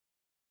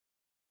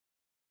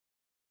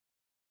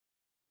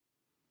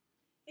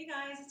Hey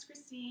guys, it's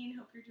Christine.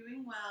 Hope you're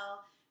doing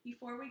well.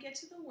 Before we get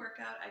to the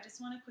workout, I just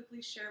want to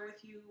quickly share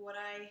with you what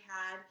I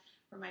had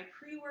for my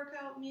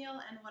pre-workout meal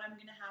and what I'm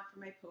going to have for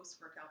my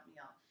post-workout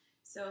meal.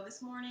 So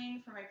this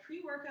morning for my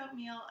pre-workout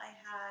meal, I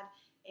had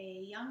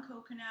a young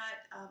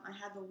coconut. I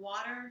had the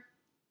water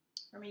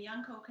from a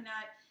young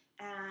coconut,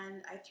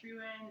 and I threw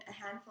in a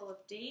handful of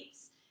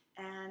dates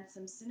and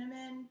some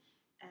cinnamon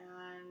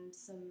and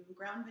some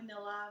ground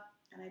vanilla,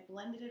 and I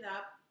blended it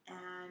up,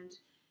 and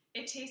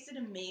it tasted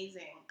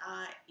amazing.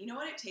 You know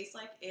what it tastes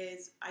like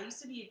is, I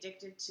used to be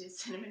addicted to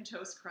Cinnamon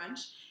Toast Crunch,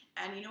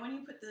 and you know when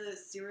you put the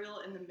cereal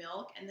in the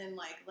milk and then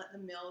like let the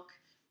milk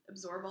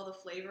absorb all the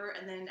flavor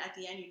and then at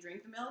the end you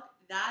drink the milk?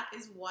 That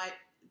is what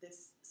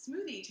this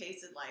smoothie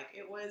tasted like.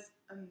 It was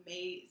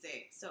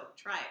amazing. So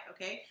try it,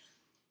 okay?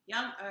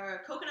 Young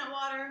coconut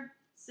water,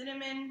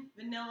 cinnamon,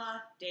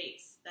 vanilla,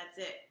 dates. That's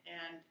it,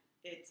 and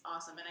it's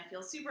awesome. And I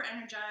feel super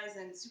energized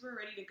and super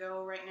ready to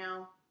go right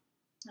now.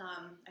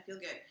 I feel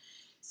good.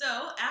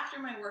 So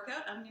after my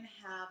workout, I'm going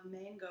to have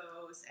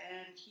mangoes,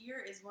 and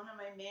here is one of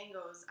my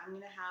mangoes. I'm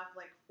going to have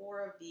like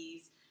 4 of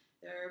these.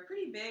 They're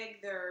pretty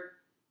big. They're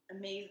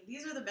amazing.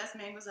 These are the best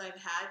mangoes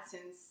I've had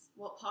since,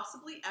 well,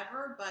 possibly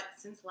ever, but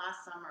since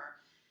last summer.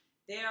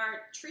 They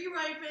are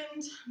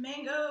tree-ripened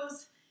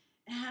mangoes,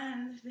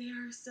 and they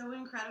are so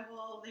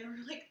incredible. They were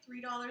like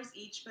 $3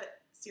 each, but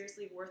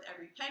seriously worth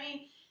every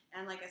penny.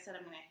 And like I said,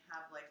 I'm going to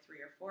have like 3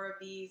 or 4 of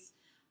these.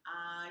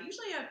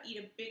 Usually I eat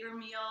a bigger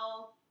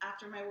meal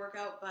after my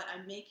workout, but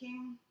I'm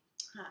making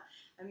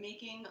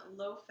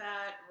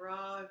low-fat,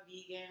 raw,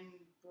 vegan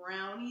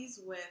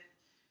brownies with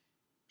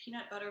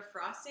peanut butter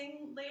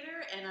frosting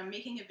later, and I'm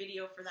making a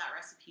video for that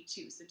recipe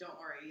too, so don't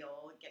worry,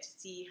 you'll get to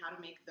see how to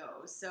make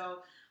those. So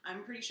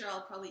I'm pretty sure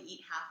I'll probably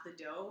eat half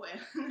the dough,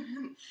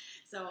 and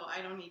so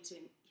I don't need to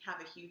have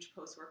a huge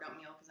post-workout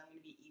meal because I'm going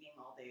to be eating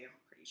all day, I'm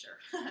pretty sure.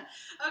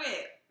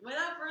 Okay,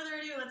 without further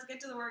ado, let's get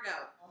to the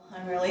workout.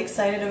 I'm really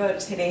excited about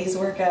today's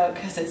workout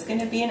because it's going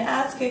to be an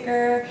ass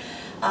kicker.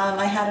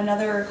 I had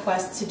another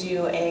request to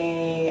do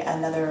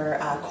another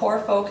core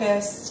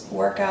focused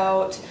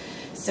workout.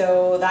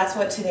 So that's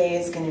what today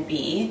is going to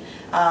be.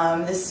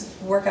 This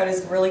workout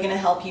is really going to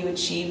help you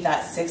achieve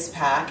that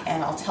 6-pack,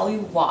 and I'll tell you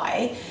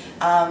why.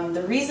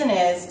 The reason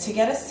is, to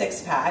get a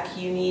 6-pack,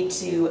 you need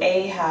to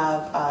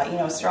have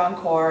a strong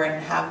core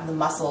and have the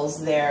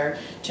muscles there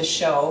to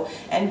show,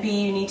 and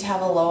B, you need to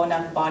have a low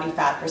enough body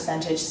fat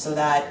percentage so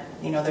that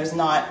there's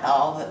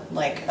not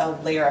like a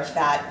layer of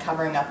fat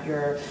covering up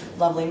your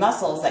lovely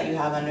muscles that you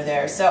have under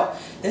there. So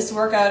this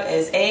workout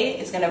is A,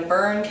 it's going to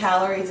burn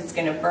calories, it's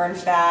going to burn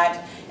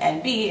fat,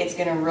 and B, it's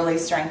going to really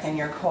strengthen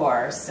your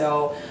core.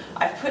 So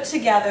I've put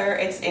together,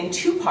 it's in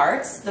 2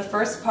 parts. The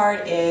first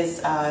part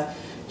is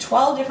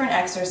 12 different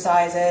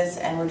exercises,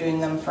 and we're doing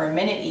them for a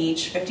minute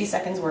each, 50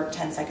 seconds work,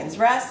 10 seconds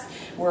rest.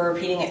 We're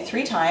repeating it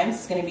 3 times.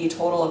 It's going to be a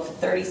total of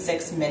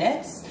 36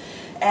 minutes.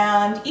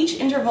 And each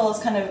interval is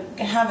kind of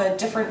have a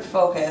different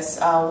focus.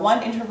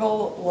 One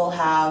interval will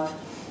have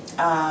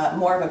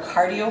more of a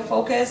cardio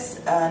focus.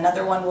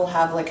 Another one will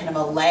have like kind of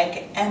a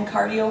leg and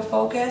cardio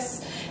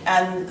focus.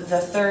 And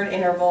the third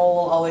interval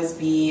will always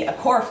be a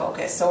core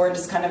focus. So we're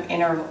just kind of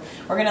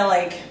we're going to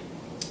like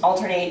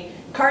alternate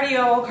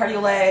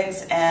cardio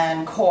legs,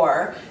 and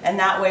core, and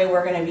that way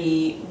we're going to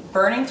be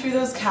burning through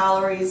those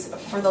calories.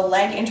 For the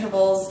leg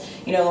intervals,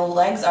 the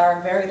legs are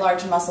a very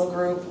large muscle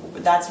group.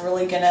 That's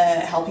really going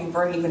to help you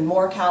burn even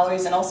more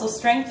calories, and also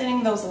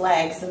strengthening those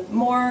legs. The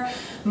more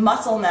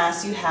muscle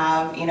mass you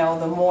have,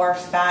 the more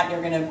fat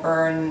you're going to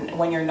burn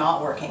when you're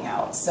not working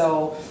out.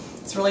 So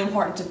it's really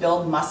important to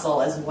build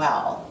muscle as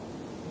well.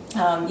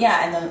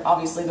 Yeah, and then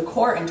obviously the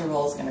core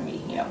interval is going to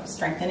be,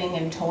 strengthening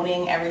and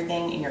toning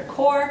everything in your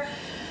core.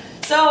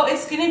 So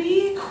it's going to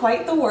be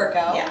quite the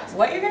workout. Yeah.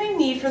 What you're going to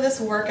need for this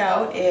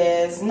workout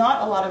is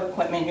not a lot of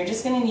equipment. You're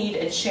just going to need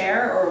a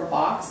chair or a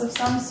box of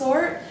some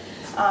sort.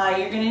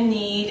 You're going to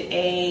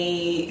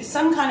need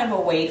some kind of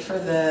a weight for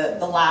the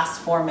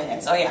last 4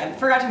 minutes. Oh yeah, I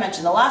forgot to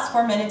mention, the last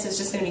 4 minutes is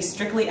just going to be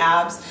strictly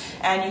abs,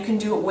 and you can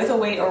do it with a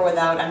weight or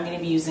without. I'm going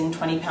to be using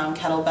 20-pound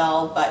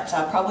kettlebell, but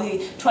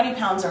probably 20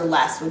 pounds or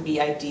less would be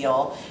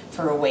ideal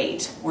for a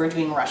weight. We're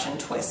doing Russian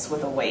twists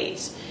with a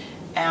weight.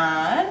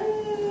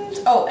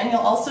 And you'll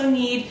also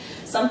need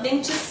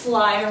something to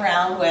slide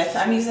around with.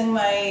 I'm using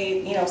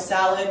my,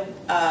 salad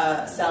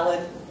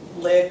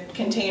lid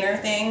container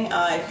thing.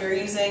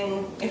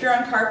 If you're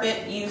on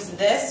carpet, use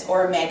this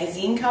or a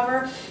magazine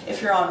cover.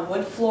 If you're on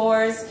wood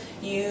floors,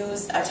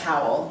 use a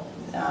towel.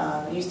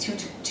 Use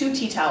two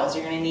tea towels.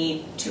 You're going to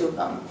need 2 of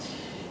them.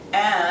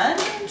 And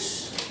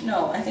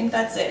no, I think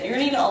that's it. You're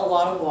going to need a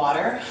lot of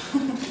water.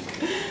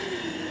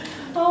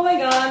 Oh my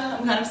God,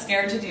 I'm kind of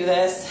scared to do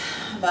this,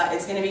 but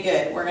it's going to be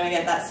good. We're going to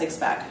get that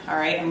 6-pack. All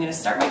right, I'm going to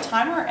start my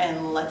timer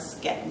and let's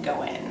get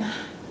going.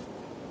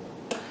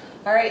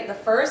 All right, the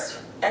first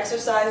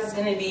exercise is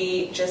going to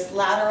be just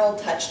lateral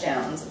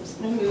touchdowns. I'm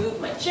just going to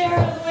move my chair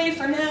out of the way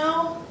for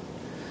now.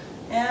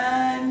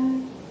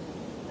 And,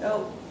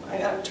 oh, I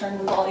got to turn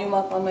the volume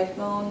up on my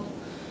phone.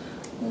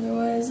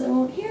 Otherwise I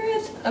won't hear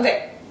it.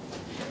 Okay,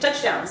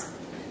 touchdowns.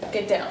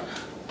 Get down.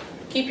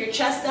 Keep your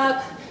chest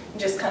up, and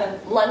just kind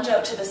of lunge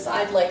out to the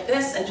side like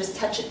this and just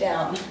touch it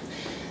down.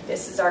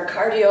 This is our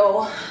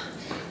cardio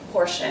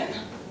portion.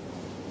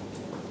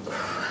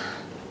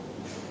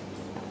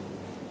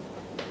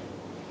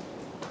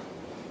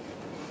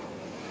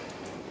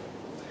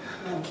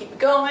 And keep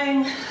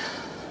going.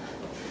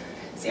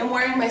 See, I'm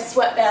wearing my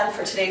sweatband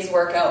for today's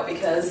workout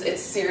because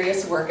it's a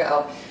serious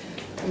workout.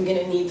 I'm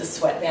gonna need the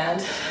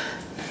sweatband.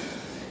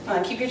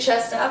 Keep your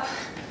chest up,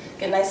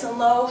 get nice and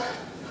low.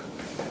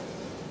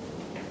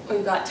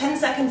 We've got 10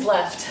 seconds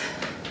left.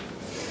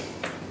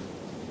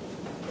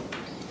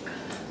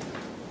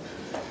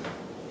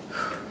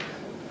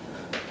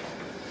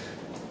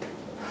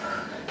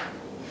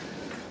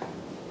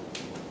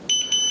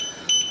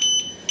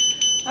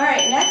 All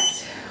right,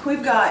 next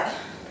we've got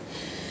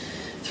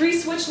 3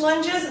 switch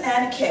lunges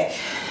and a kick.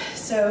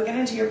 So get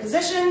into your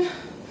position.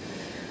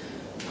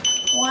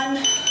 1,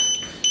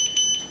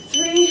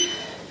 3,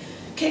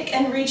 kick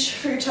and reach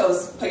for your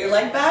toes. Put your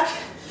leg back,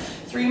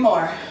 3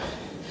 more.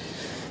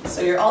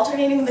 So you're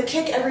alternating the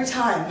kick every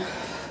time.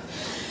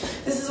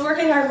 This is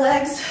working our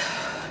legs,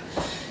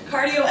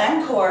 cardio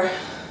and core.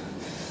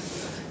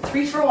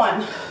 3 for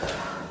 1.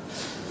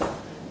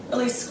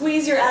 Really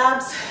squeeze your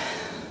abs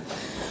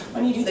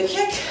when you do the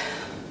kick.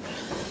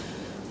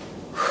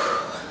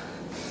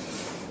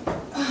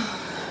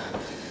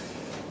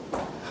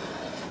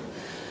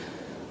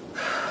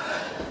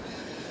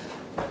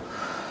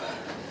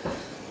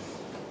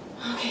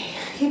 Okay,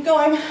 keep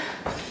going.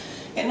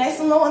 Get nice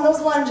and low on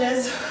those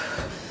lunges.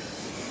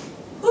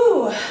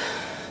 Whew.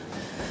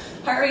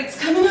 Heart rate's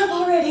coming up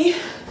already.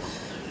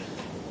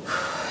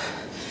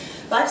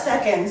 5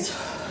 seconds.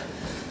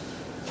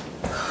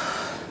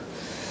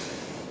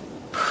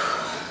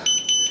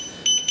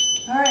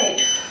 All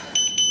right.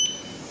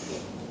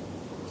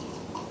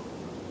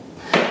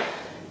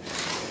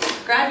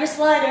 Grab your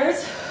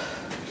sliders.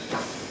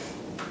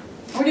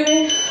 We're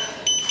doing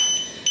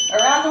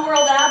around the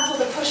world abs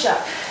with a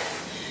push-up.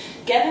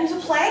 Get into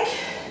plank.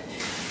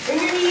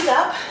 Bring your knees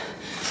up.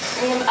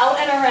 Bring them out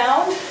and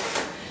around.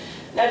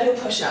 Now do a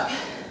push-up.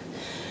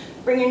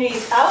 Bring your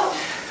knees out.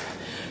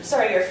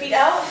 Sorry, your feet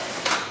out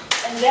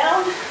and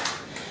down.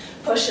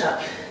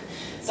 Push-up.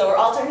 So we're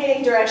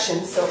alternating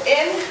directions. So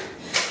in,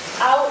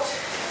 out,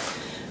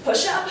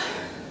 push-up,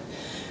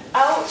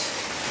 out,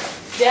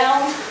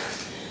 down,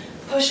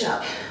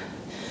 push-up.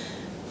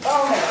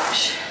 Oh my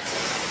gosh.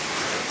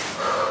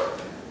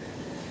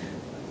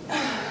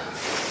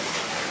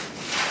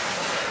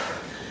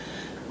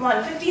 Come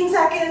on, 15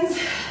 seconds.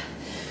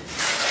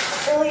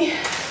 Really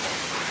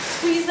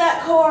squeeze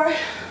that core.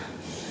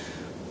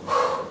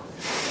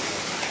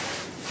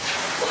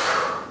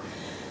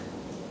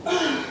 Come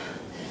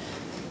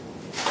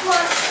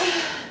on.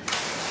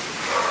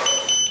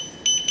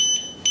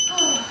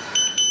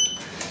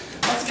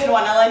 That's a good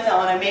one. I like that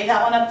one. I made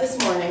that one up this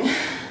morning.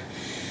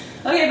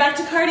 Okay, back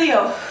to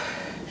cardio.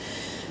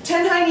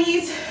 10 high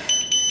knees,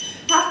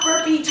 half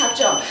burpee, tuck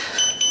jump.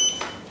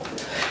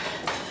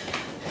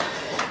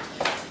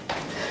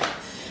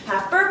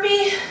 Half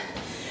burpee,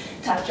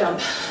 tuck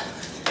jump.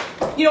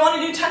 You don't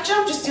want to do tuck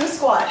jump, just do a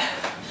squat.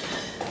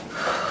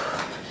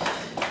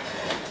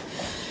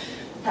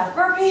 Half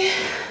burpee,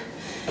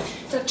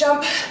 tuck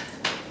jump.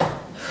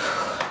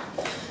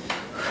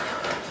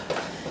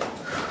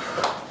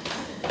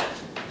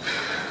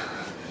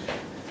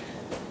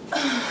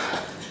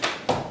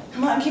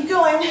 Come on, keep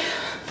going.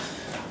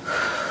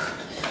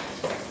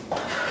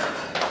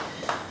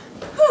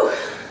 Whew.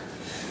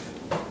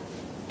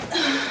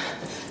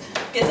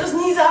 Get those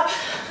knees up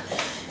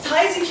as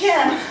high as you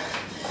can.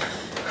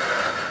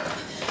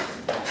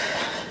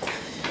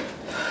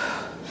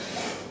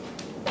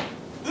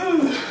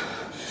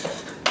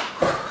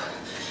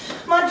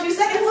 Come on, 2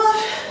 seconds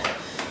left.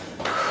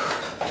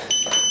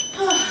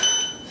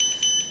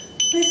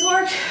 Nice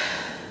work.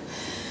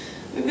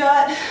 We've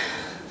got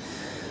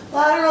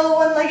lateral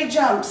one-legged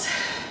jumps.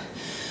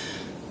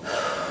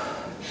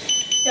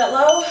 Get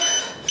low.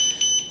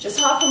 Just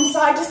hop from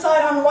side to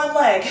side on one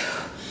leg.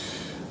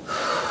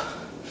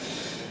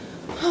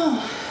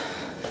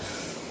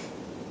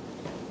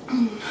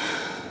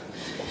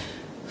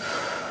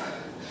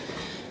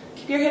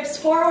 Keep your hips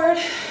forward.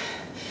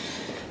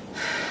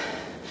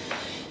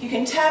 You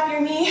can tap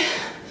your knee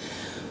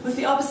with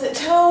the opposite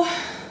toe.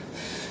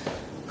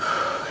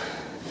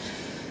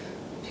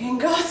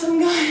 Doing awesome,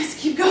 guys.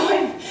 Keep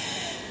going.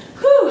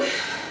 Whew. I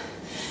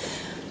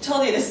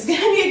told you this is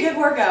gonna be a good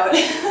workout.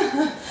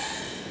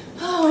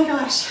 Oh my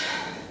gosh.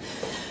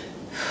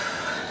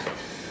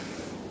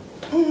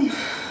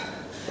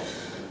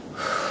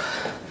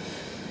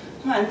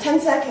 Come on, 10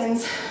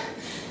 seconds.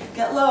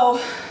 Get low.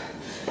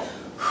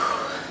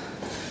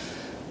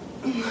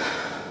 Come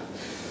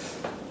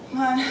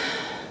on.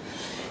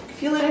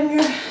 Feel it in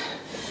your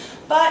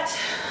butt.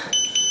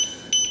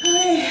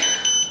 Okay.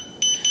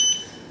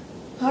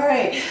 All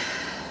right.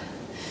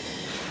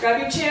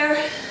 Grab your chair.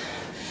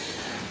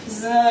 This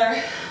is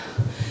another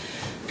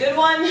good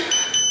one.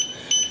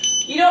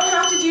 You don't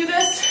have to do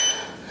this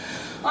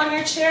on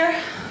your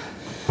chair,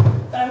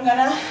 but I'm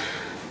gonna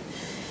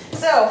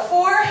So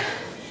 4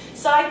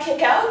 side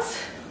kickouts.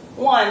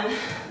 1,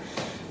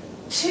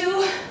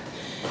 2,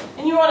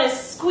 and you want to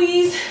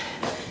squeeze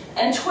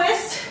and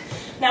twist.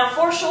 Now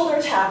 4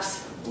 shoulder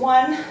taps.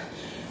 1,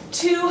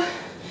 2,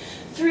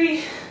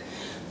 3,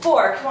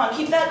 4. Come on,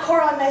 keep that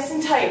core on nice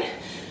and tight.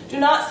 Do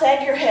not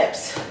sag your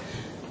hips.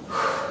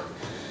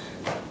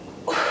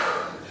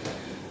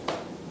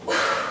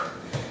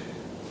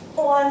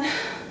 1,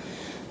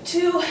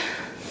 2,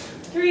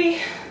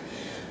 3,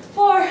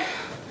 4.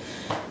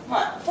 Come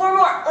on, 4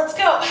 more. Let's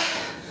go.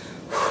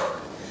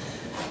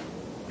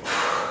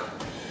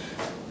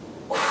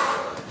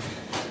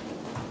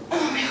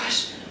 Oh my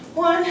gosh.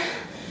 1,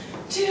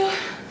 2,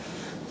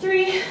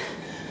 3,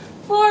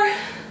 4.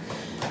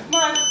 Come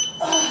on.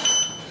 Oh.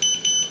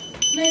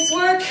 Nice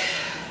work.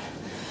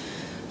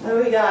 What do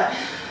we got?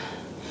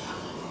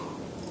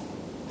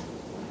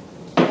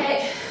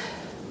 Okay.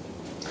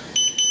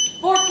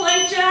 4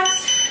 plank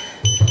jacks,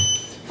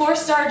 4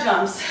 star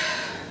jumps.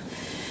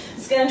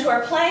 Let's get into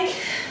our plank,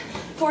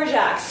 4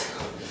 jacks.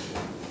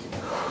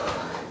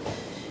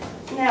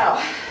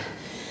 Now,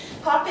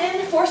 hop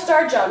in, 4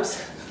 star jumps.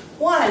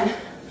 1,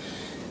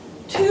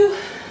 2,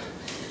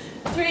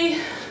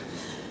 3,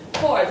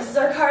 4. This is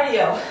our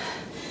cardio.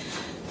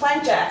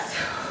 Plank jacks.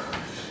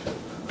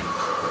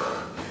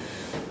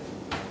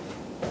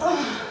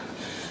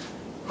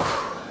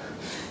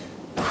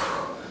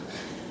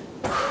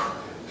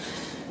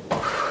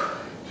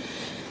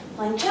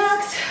 Plank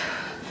jacks.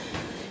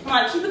 Come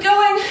on, keep it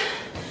going.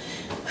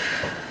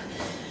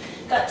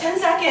 Got 10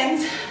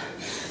 seconds.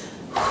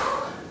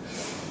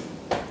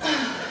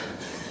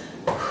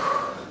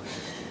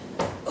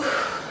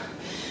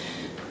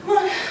 Come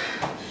on,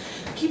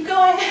 keep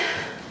going.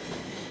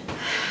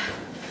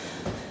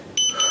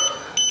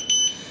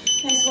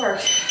 Nice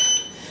work.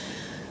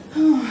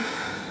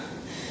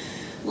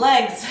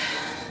 Legs.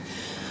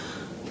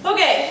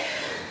 Okay,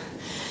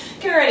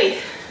 get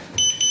ready.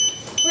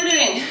 We're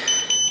doing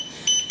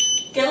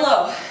get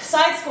low,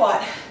 side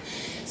squat,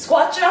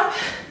 squat jump,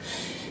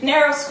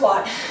 narrow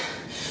squat,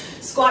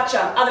 squat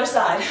jump, other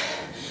side.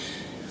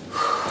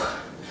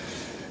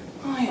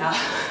 Oh yeah,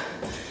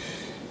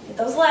 get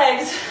those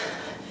legs.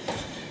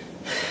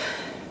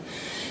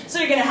 So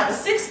you're gonna have a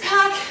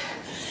 6-pack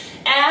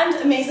and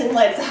amazing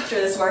legs after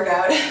this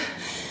workout,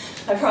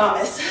 I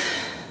promise.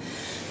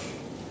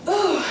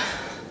 Ooh.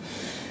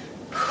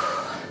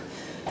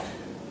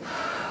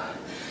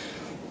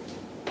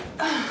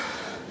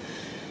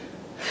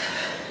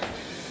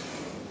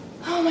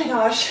 Oh my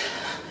gosh.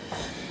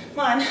 Come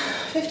on,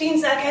 15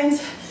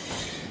 seconds.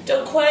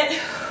 Don't quit.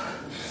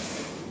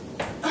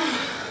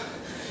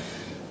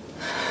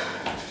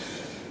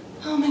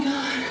 Oh my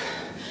God.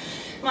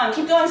 Come on,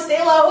 keep going,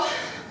 stay low.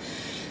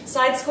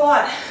 Side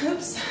squat.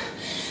 Oops.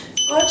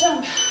 Squat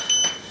jump.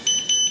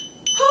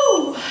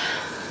 Whoo.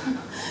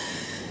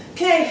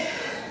 Okay.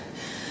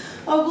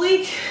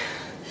 Oblique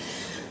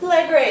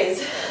leg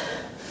raise.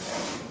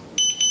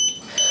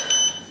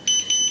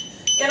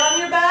 Get on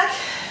your back.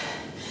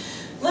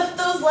 Lift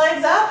those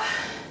legs up.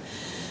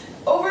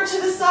 Over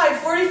to the side,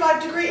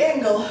 45-degree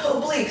angle.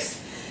 Obliques.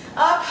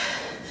 Up,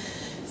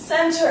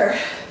 center,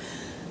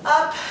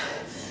 up,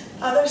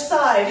 other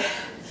side.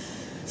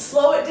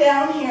 Slow it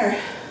down here.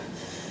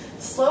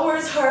 Slower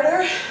is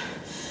harder,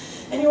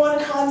 and you want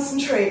to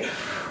concentrate.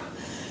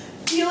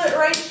 Feel it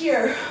right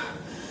here.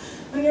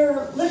 When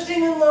you're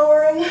lifting and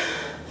lowering,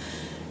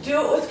 do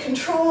it with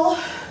control.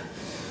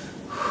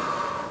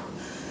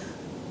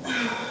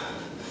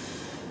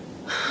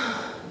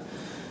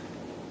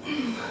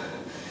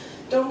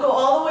 Don't go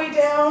all the way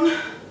down. You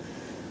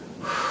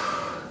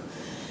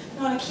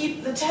want to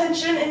keep the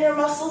tension in your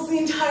muscles the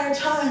entire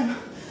time.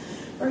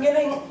 We're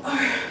getting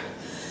our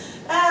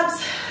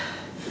abs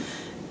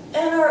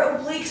and our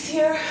obliques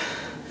here.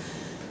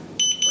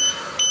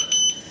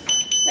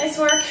 Nice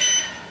work.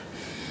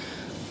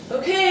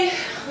 Okay,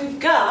 we've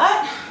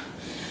got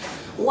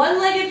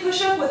one-legged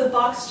push-up with a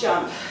box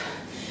jump.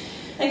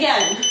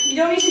 Again, you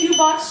don't need to do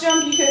box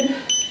jump. You could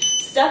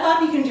step up,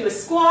 you can do a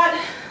squat,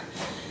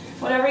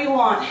 whatever you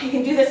want. You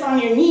can do this on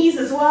your knees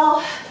as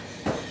well.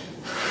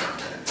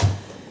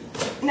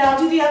 Now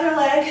do the other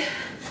leg.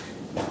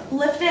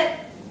 Lift it.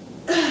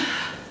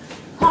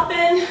 Hop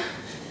in.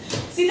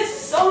 See, this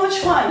is so much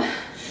fun.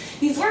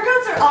 These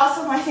workouts are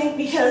awesome, I think,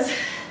 because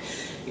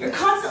you're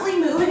constantly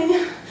moving,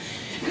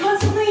 you're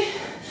constantly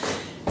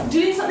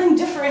doing something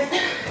different.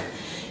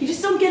 You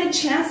just don't get a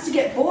chance to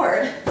get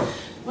bored,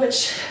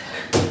 which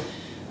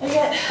I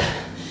get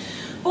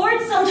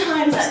bored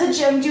sometimes at the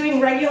gym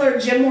doing regular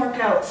gym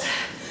workouts.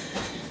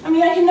 I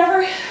mean, I can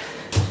never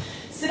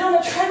sit on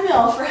a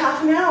treadmill for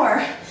half an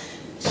hour.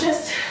 It's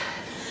just,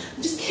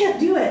 I just can't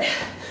do it.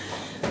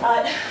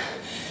 But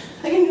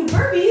I can do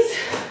burpees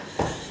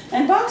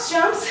and box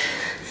jumps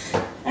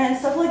and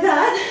stuff like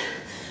that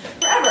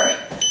forever.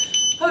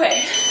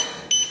 Okay,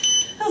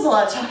 that was a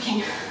lot of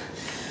talking.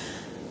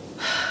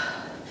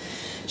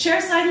 Chair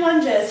side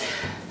lunges,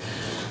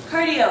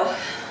 cardio.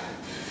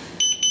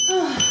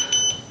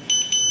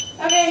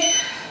 Okay,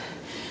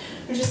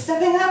 we're just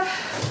stepping up,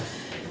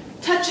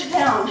 touch it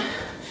down.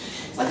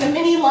 It's like a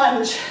mini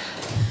lunge.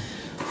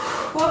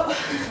 Whoa,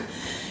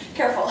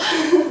 careful.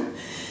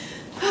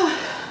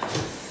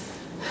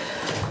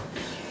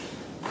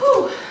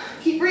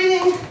 Keep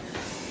breathing.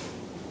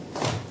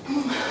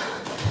 You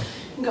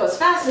can go as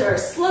fast or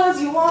as slow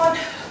as you want.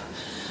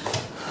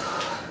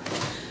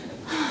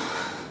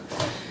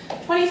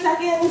 20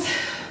 seconds.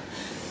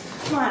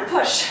 Come on,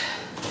 push.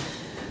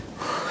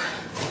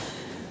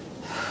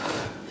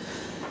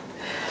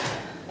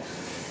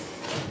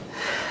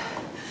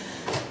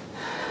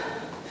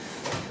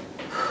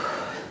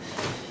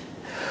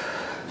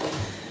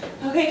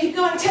 Okay, keep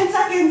going, 10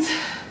 seconds.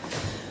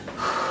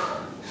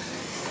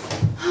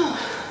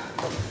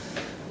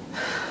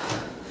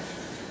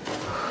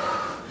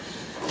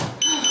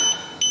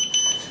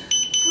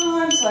 Oh,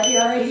 I'm sweaty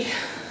already.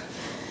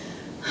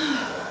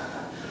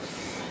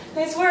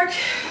 Nice work.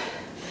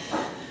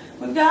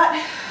 We've got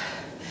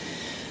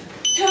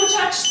toe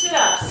touch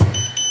sit-ups.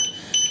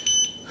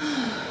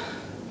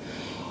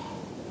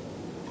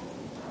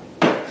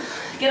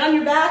 Get on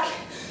your back.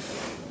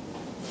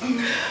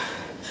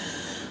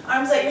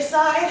 Arms at your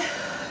side.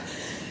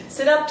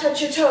 Sit up,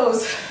 touch your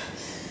toes.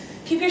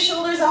 Keep your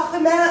shoulders off the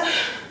mat.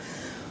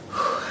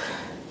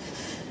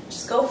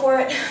 Just go for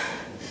it.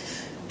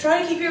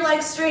 Try to keep your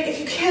legs straight if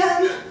you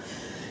can.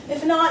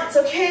 If not, it's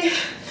okay.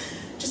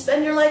 Just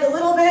bend your leg a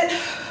little bit.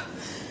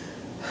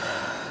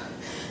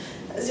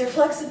 As your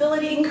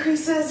flexibility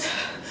increases,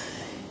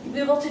 you'll be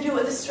able to do it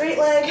with a straight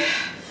leg.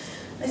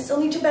 I still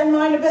need to bend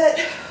mine a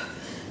bit.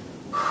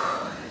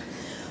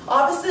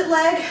 Opposite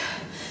leg,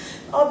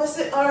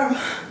 opposite arm,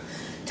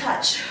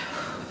 touch.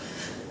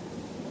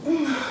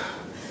 Come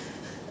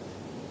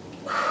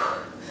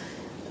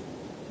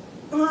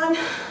on,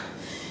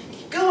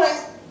 keep going.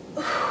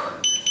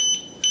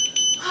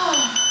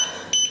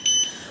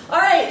 All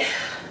right,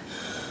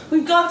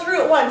 we've gone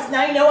through it once.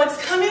 Now you know what's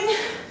coming.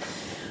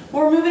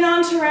 We're moving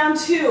on to round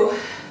 2.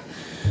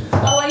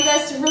 I want you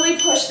guys to really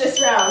push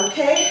this round,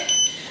 okay?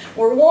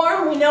 We're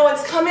warm, we know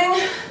what's coming.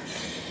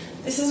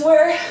 This is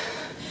where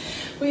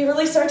we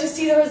really start to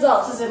see the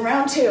results, is in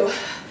round 2.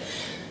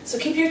 So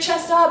keep your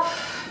chest up,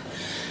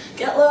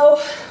 get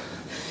low,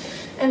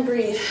 and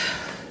breathe.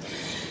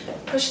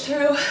 Push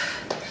through.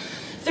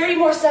 30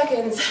 more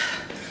seconds.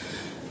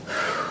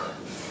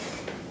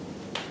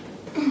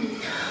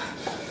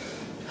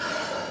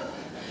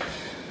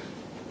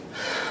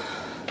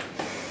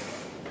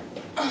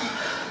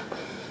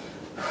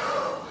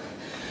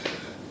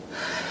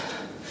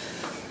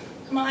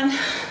 Come on,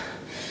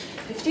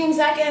 15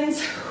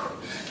 seconds.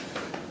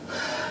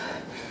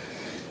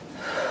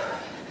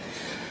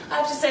 I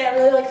have to say, I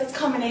really like this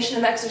combination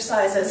of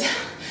exercises.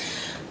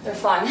 They're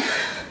fun. A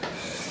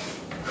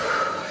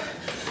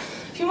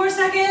few more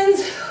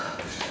seconds.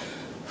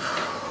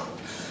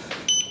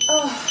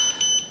 Oh.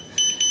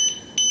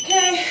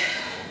 Okay.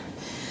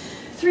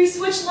 3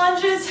 switch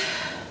lunges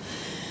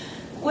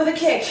with a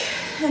kick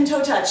and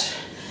toe touch.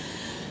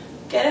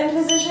 Get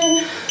into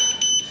position.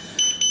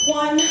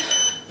 1.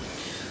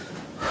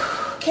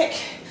 Kick.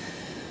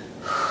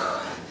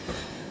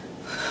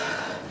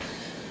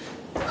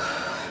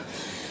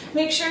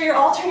 Make sure you're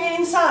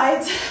alternating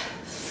sides.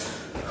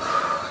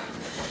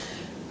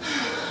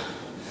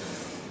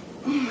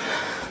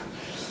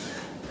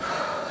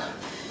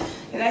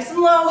 Get nice and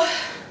low.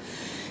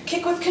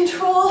 Kick with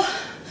control.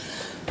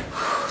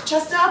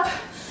 Chest up.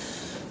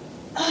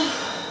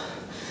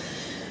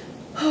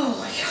 Oh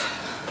my God.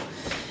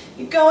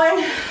 Keep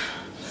going.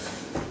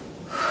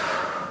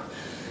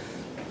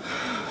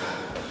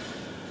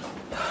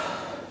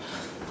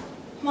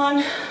 Come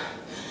on.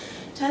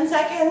 10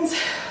 seconds.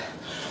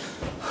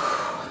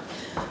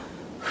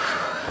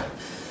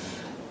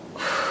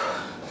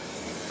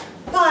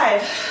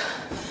 5.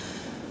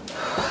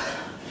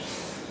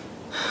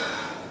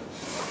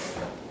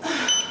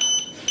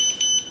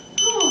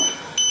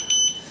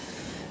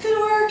 Good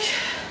work.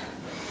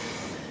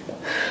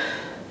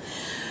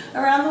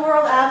 Around the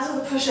world abs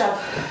with a push-up.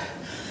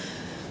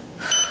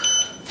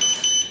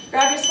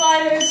 Grab your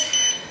sliders.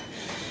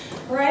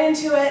 Right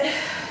into it.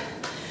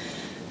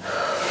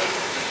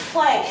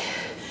 Plank.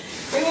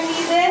 Bring your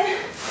knees in,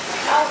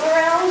 out and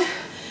around,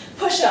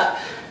 push up.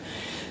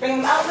 Bring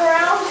them out and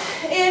around,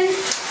 in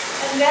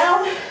and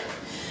down,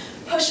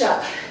 push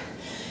up.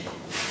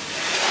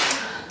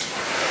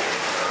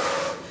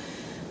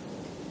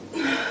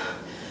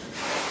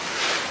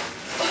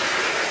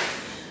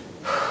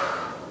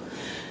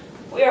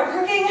 We are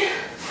working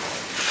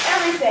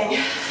everything.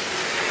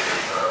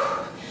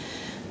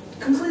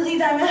 Completely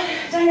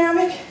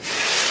dynamic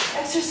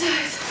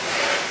exercise.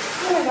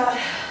 Oh my God.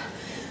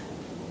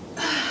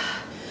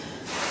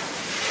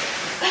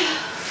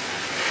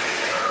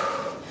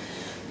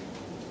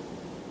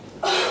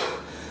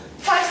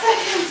 5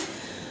 seconds.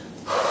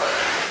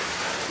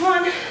 Come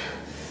on.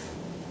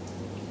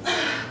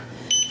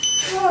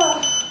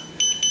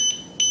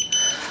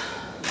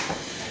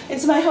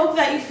 It's my hope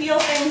that you feel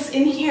things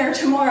in here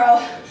tomorrow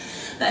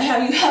that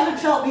you haven't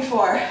felt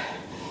before.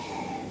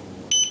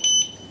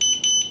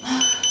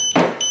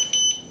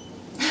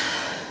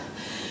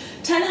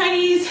 10 high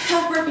knees,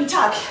 half burpee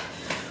tuck.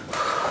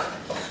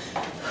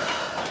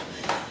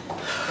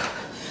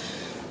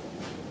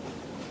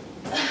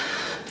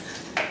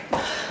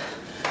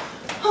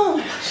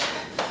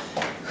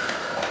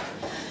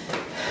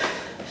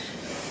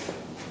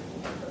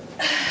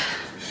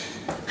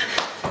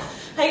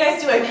 you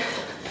guys doing?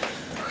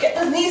 Get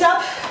those knees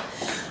up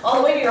all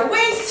the way to your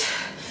waist.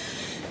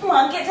 Come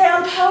on, get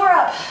down, power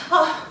up.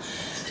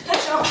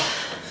 Touch jump.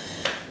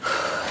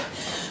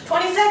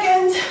 20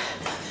 seconds.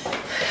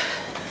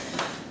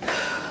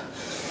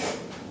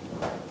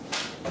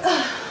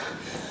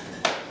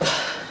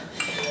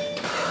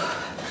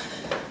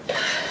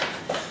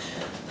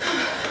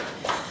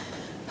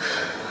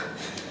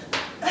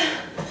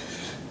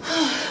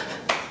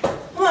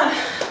 Come on,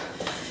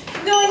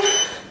 keep going.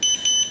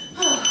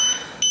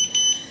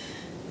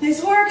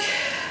 Nice work.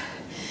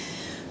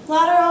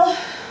 Lateral,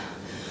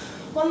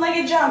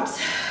 one-legged jumps.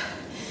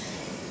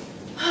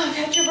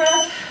 Catch your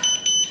breath.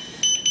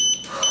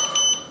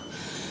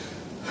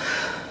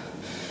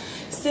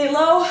 Stay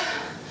low.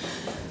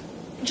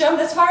 Jump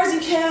as far as you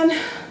can.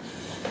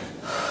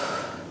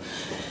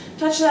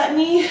 Touch that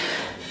knee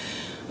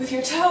with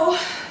your toe.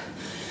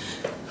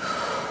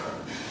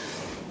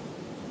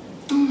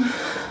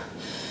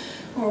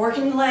 We're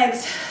working the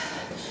legs.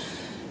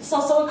 It's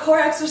also a core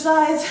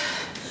exercise.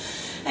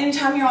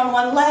 Anytime you're on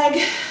one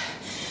leg,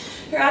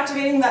 you're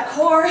activating that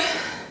core,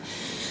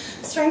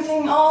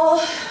 strengthening all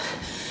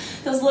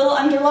those little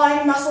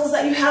underlying muscles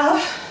that you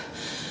have.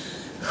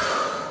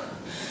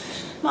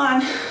 Come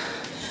on.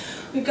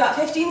 We've got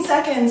 15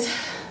 seconds.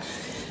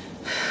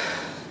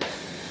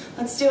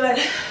 Let's do it.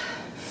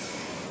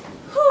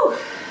 Whew.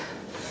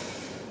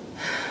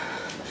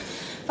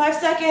 5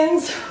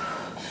 seconds.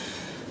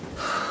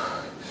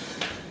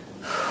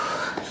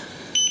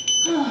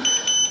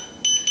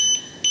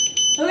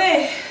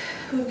 Okay,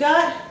 we've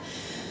got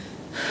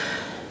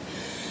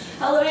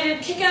elevated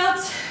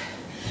kickouts,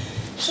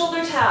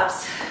 shoulder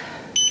taps.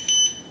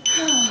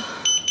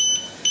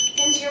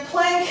 Into your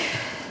plank.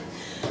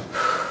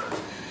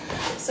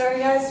 Sorry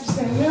guys, I'm just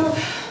gonna move.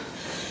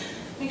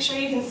 Make sure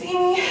you can see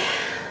me.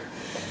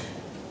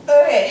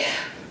 Okay,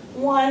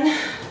 1,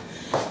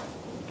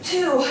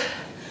 2,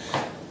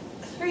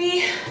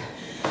 3,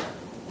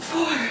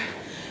 4.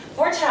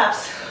 4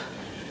 taps.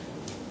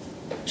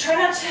 Try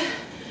not to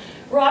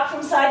rock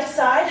from side to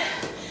side.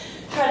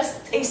 Try to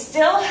stay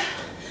still.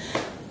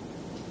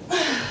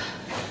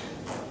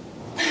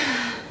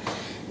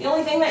 The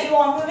only thing that you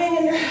want moving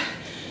in your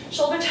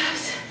shoulder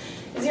taps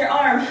is your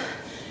arm.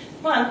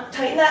 Come on,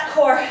 tighten that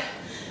core.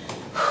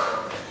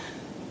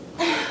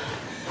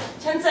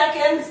 10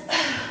 seconds.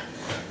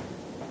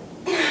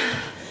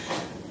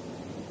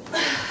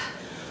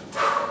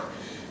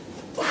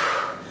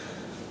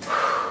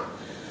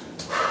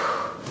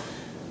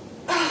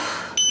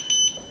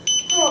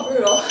 Oh,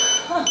 brutal.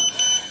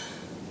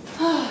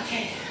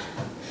 Okay.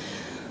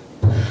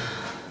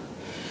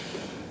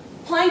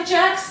 Plank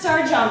jacks,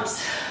 star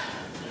jumps.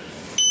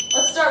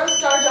 Let's start with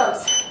star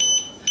jumps.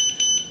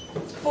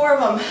 4 of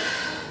them.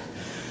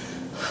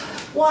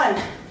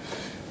 1,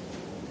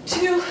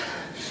 2,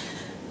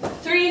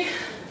 3,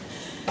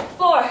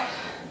 4.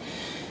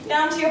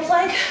 Down to your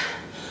plank.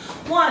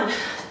 1,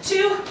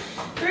 2,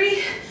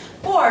 3,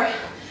 4.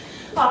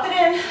 Pop it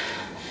in.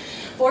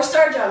 4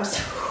 star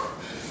jumps.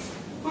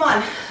 Come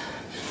on.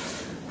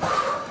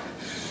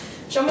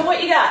 Show me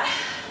what you got.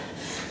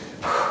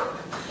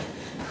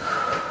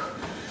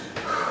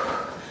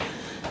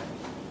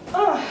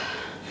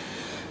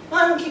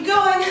 Come on, keep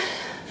going.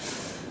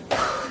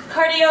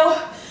 Cardio.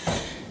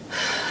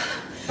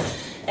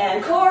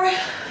 And core.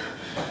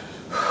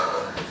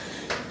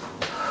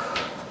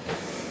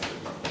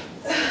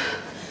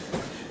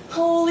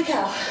 Holy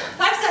cow.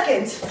 5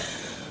 seconds.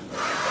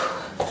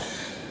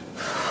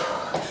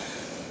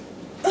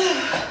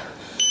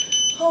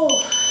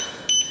 Oh.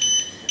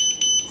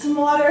 Some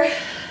water.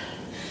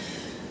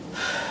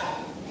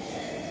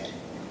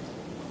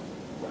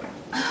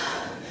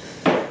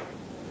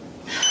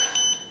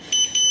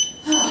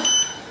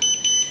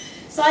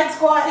 Side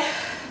squat.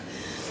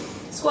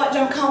 Squat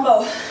jump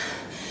combo.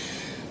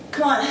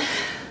 Come on,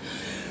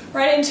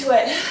 right into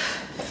it.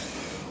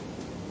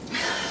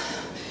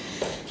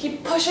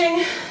 Keep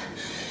pushing.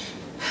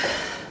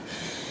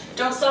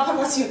 Don't stop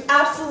unless you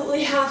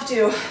absolutely have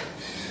to.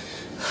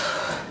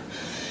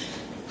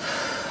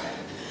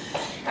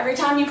 Every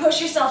time you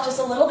push yourself just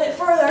a little bit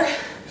further,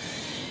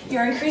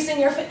 you're increasing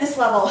your fitness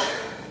level.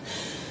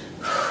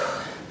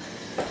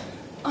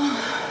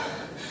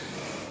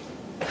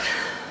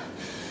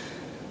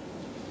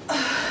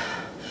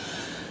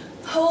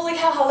 Holy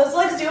cow, how are those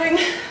legs doing?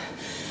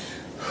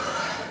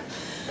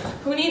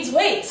 Who needs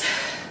weights?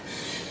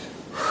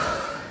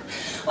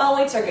 Well,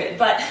 weights are good,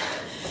 but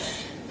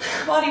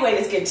body weight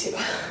is good too.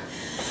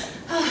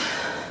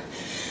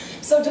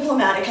 So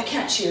diplomatic, I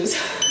can't choose.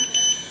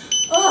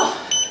 Oh.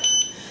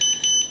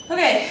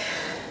 Okay.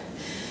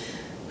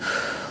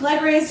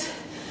 Leg raise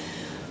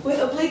with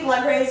oblique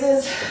leg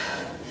raises.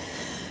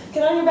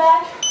 Get on your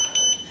back.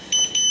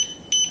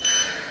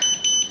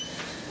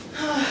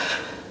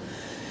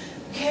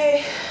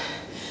 Okay.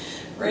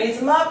 Raise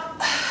them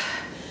up.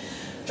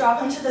 Drop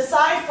them to the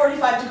side,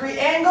 45-degree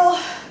angle.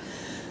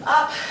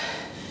 Up,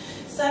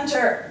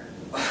 center,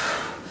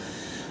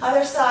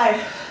 other side.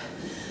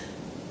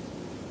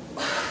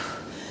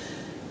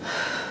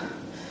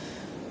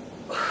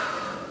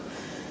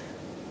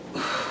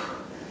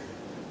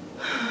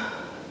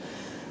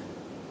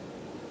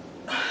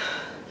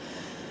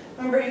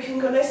 can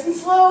go nice and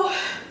slow.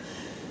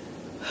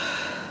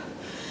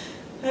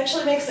 It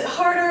actually makes it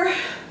harder.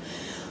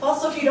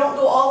 Also, if you don't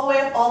go all the way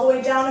up, all the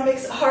way down, it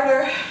makes it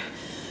harder.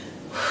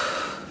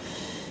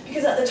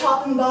 Because at the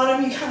top and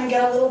bottom, you kind of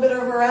get a little bit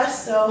of a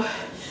rest. So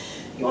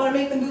you want to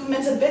make the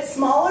movements a bit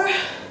smaller,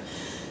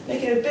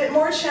 make it a bit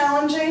more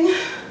challenging.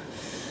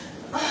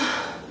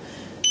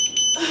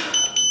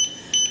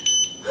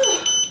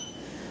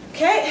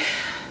 Okay,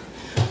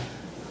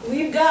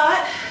 we've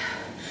got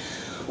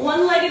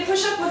one-legged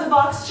push-up with a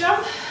box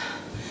jump.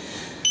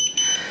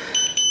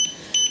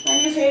 My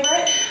new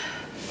favorite.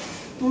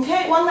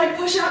 Okay, one-leg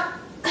push-up.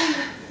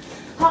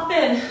 Hop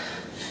in,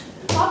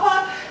 hop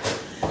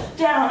up,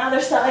 down,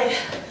 other side.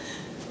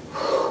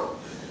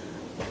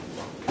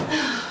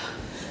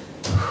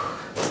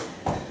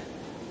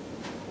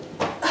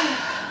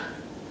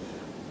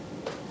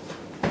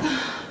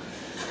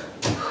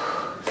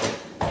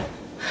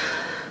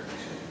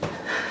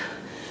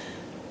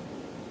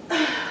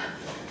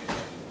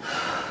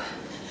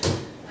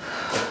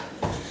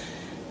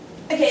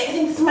 Okay, I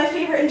think this is my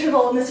favorite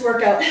interval in this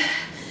workout.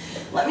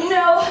 Let me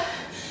know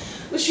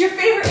which your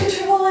favorite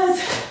interval is.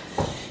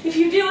 If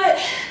you do it,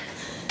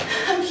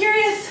 I'm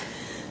curious.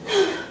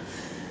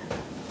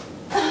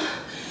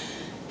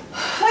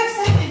 5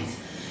 seconds.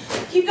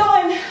 Keep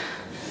going.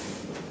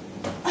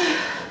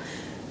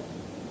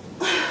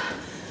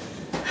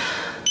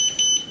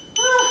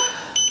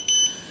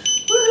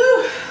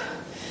 Woohoo!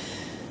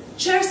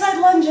 Chair side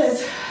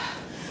lunges.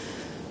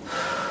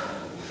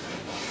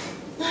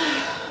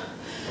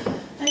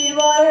 I need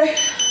water.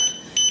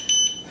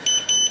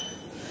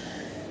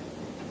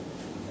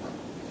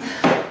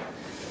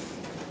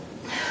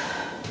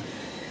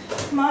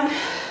 Come on.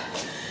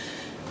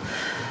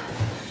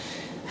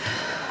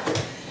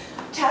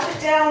 Tap it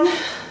down.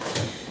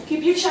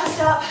 Keep your chest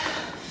up.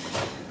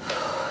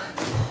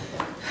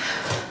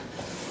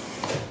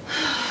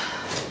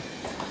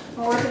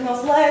 We're working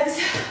those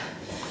legs.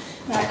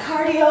 That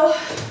cardio.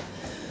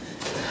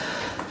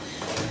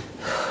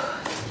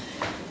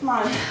 Come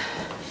on.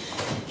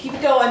 Keep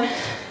it going.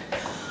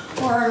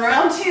 We're in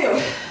round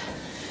 2.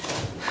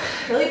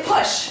 Really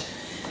push.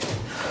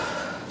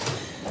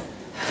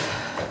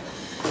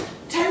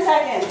 10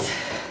 seconds.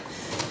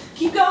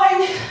 Keep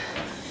going.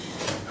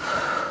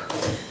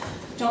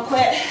 Don't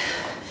quit.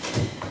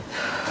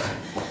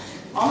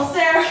 Almost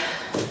there.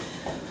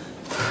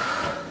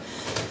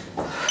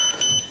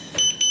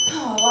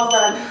 Oh, well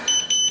done.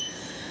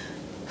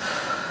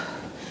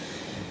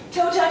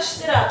 Toe touch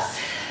sit-ups.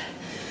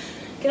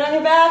 Get on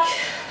your back.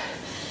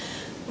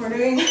 We're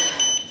doing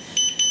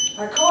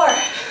our core.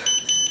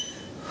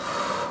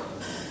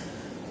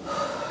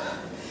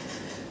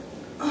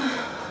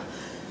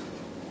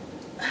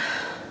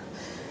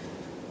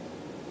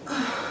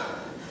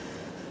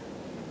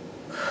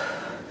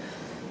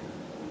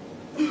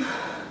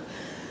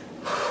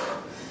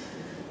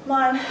 Come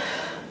on.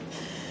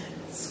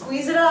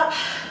 Squeeze it up.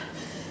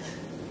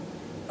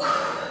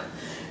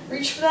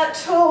 Reach for that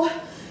toe.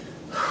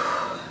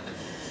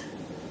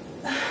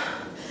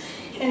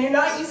 And you're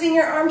not using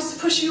your arms to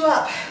push you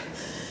up.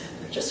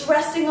 You're just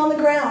resting on the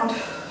ground.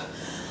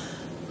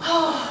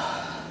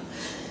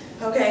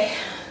 Okay.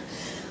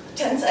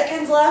 10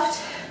 seconds left.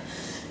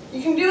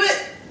 You can do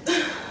it.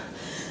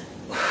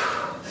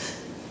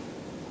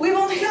 We've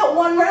only got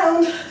 1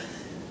 round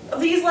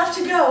of these left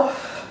to go.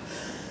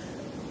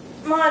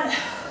 Come on.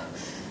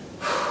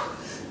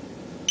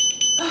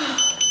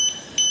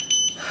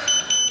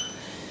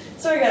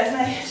 Sorry guys,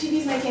 my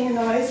TV's making a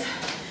noise.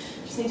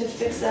 Just need to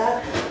fix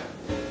that.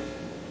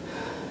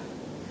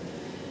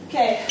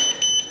 Okay.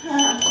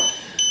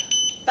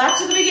 Back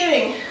to the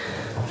beginning.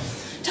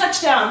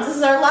 Touchdowns. This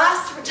is our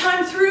last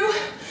time through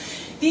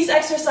these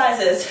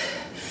exercises.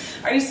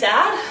 Are you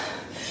sad?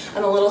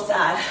 I'm a little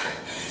sad.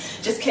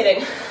 Just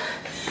kidding.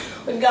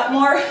 We've got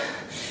more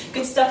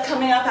good stuff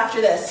coming up after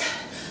this.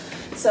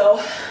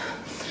 So,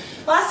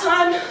 last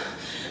time,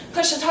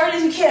 push as hard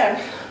as you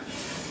can.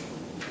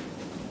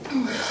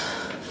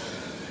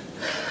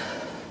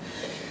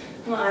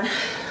 Come on.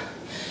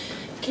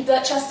 Keep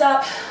that chest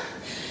up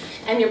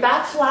and your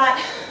back flat.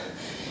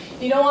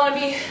 You don't want to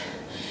be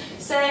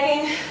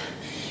sagging.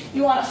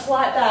 You want a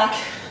flat back.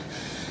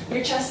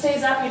 Your chest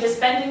stays up. You're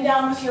just bending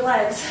down with your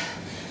legs.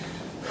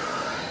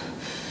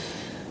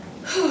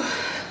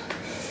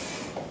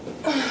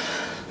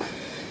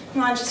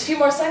 Come on, just a few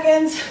more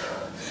seconds.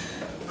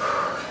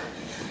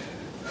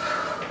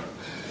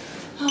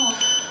 Oh,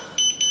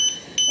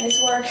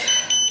 nice work.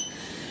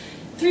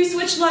 3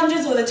 switch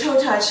lunges with a toe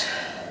touch.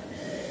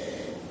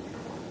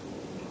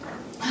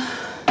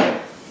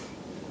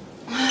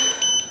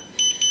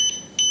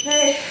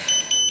 Okay.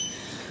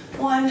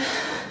 1,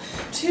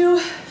 2,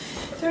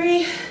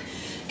 3.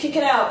 Kick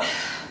it out.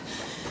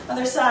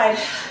 Other side.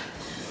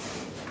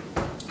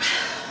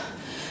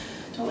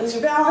 Don't lose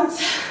your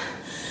balance.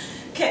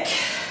 Kick.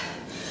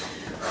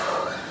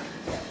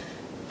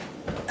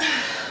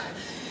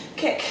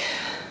 Kick.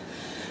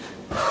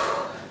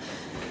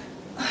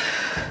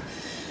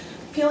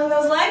 Feeling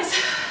those legs?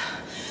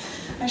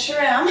 I sure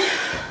am.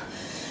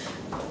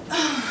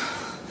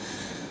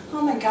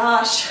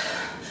 gosh.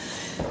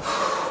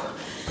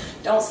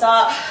 Don't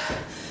stop.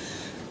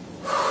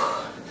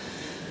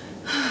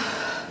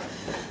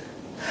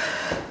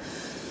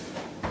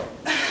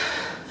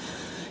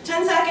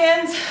 10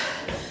 seconds.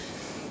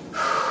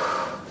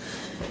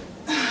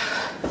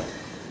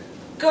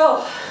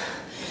 Go.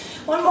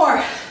 One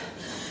more.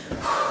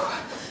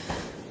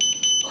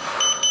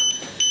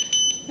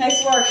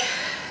 Nice work.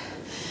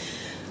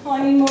 Oh,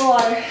 I need more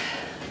water.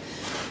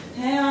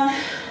 Hang on.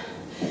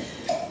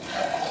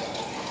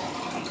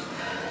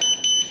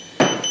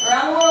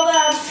 Around the world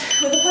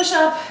abs with a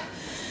push-up.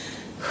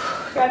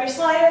 Grab your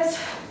sliders.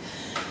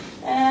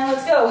 And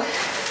let's go.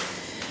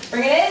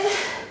 Bring it in,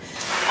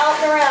 out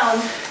and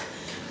around.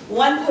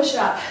 One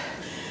push-up.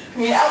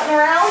 Bring it out and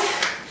around,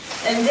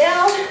 and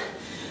down.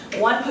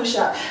 One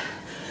push-up.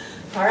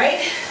 All right?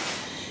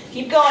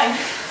 Keep going.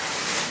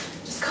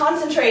 Just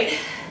concentrate.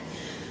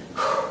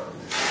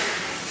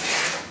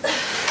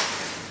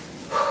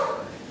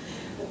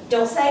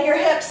 Don't sag your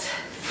hips.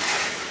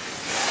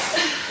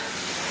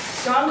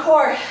 Strong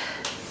core.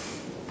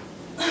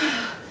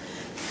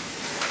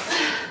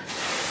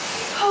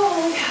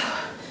 Holy cow.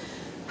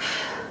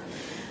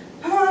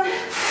 Come on.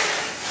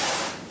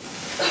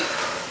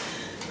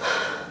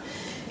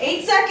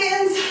 8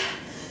 seconds.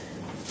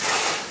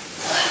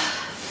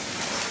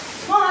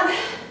 Come on.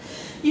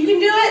 You can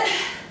do it.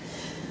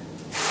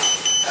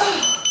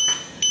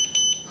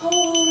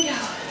 Holy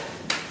cow.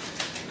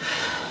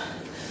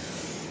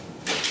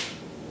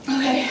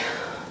 Okay.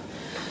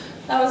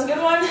 That was a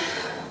good one.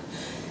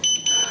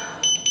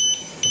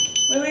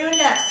 What are we doing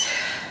next?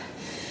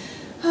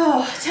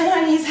 Oh, 10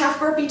 on knees, half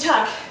burpee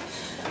tuck.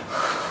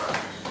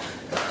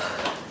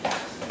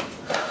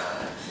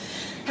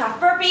 Half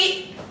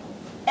burpee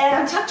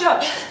and tuck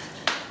jump.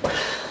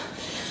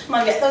 Come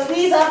on, get those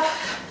knees up.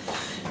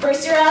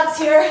 Brace your abs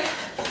here.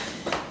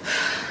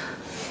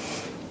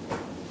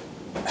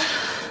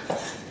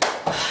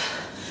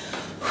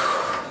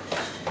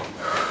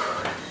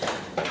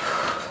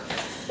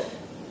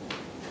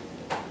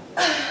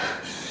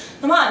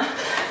 Come on.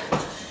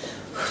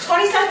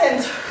 20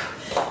 seconds.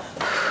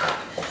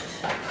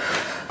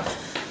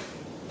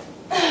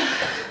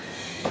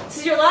 This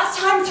is your last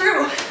time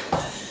through.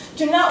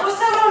 Do not wuss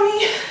out on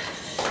me.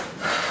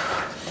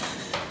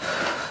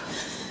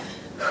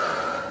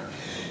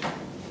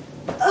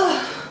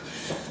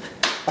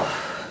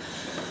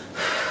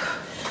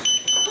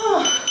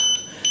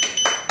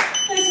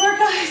 Nice work,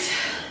 guys.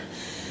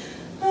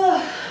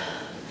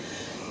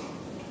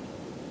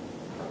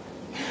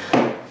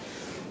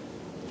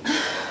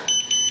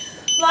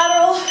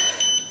 Lateral,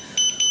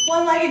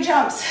 one-legged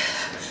jumps.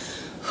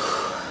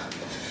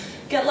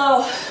 Get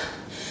low.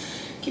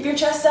 Keep your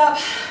chest up.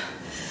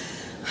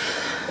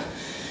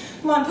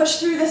 Come on, push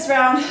through this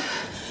round.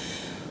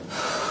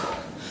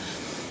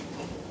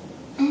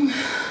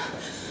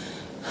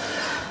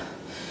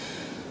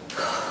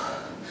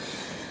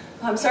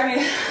 I'm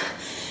starting to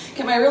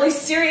get my really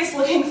serious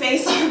looking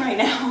face on right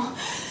now.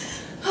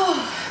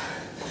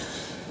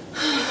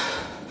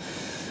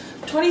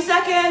 20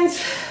 seconds.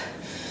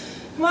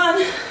 Come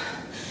on.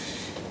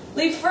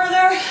 Leap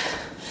further.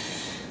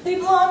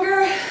 Leap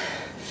longer.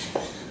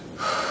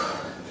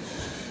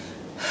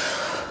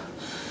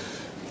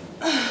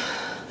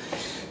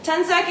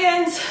 Ten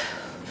seconds.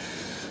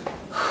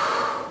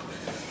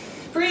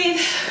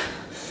 Breathe.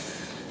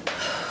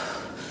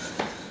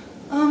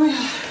 Oh my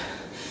God.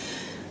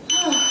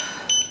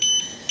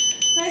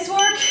 Nice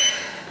work.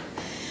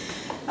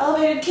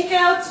 Elevated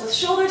kickouts with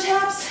shoulder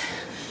taps.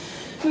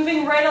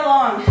 Moving right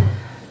along.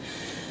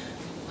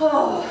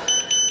 Oh.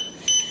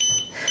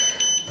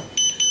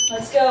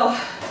 Let's go.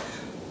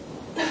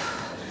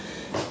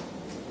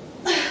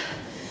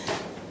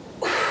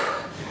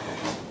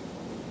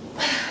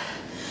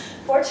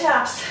 Four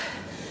taps.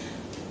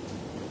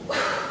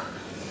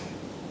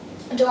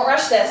 Don't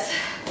rush this.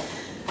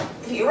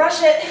 If you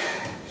rush it,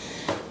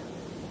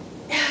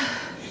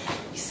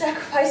 you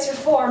sacrifice your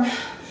form.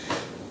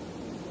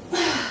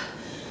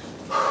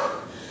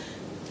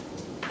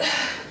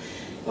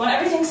 You want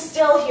everything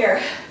still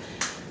here.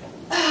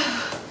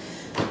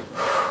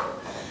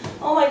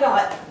 Oh my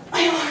God,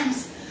 my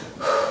arms.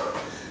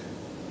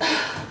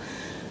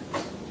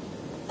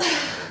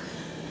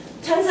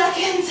 10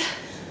 seconds.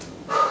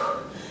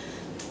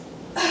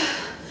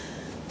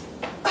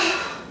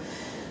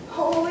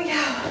 Holy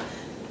cow.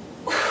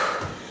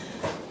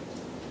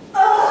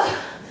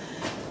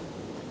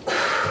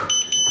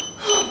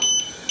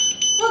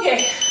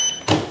 Okay,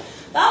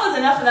 that was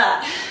enough of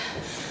that.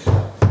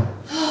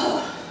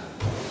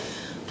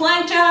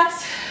 Plank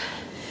jacks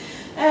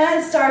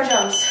and star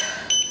jumps.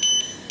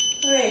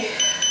 Okay,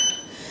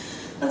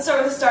 let's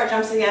start with the star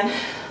jumps again,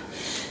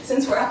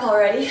 since we're up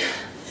already.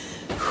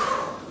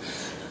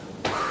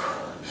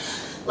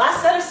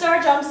 Last set of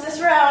star jumps this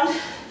round.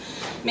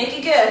 Make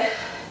it good.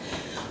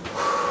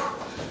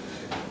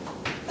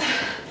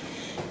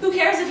 Who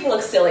cares if you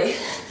look silly?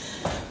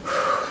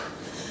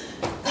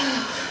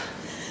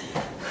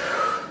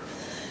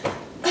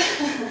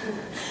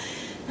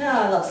 Oh,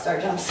 I love star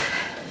jumps.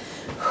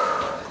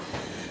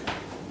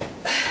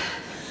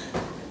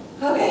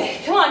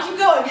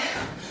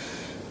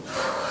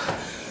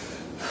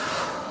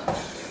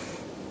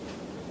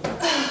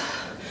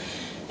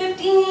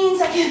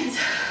 seconds.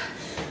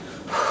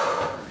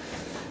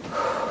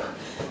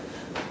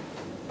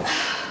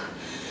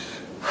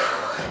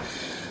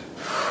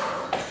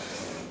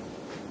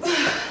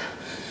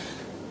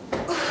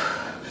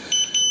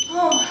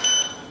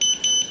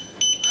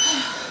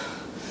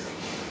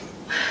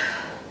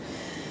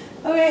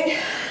 Okay,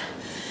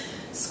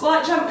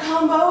 squat jump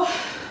combo.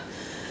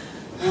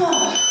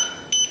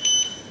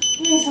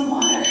 Give me some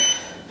water.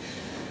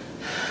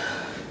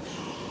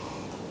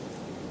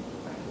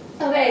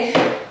 Okay,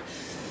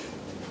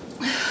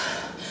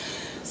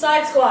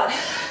 side squat,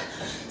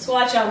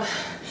 squat jump,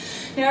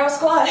 narrow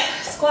squat,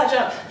 squat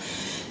jump,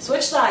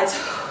 switch sides.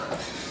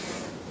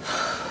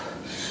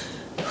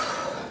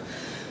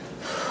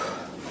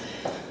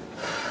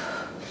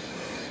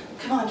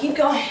 Come on, keep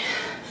going.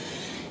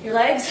 Your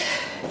legs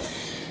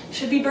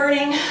should be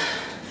burning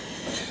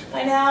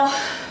by now.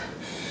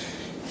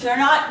 If they're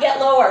not, get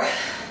lower.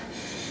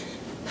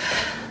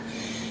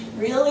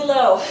 Really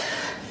low.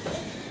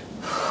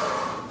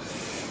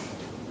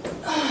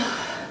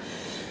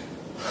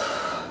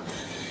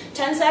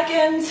 10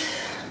 seconds.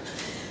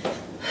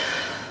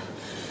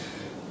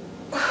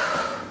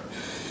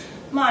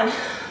 Come on.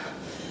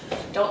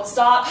 Don't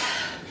stop.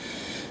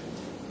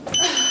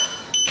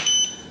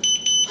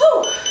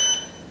 Whew.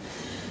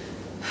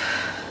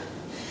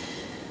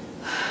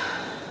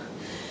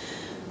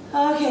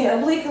 Okay,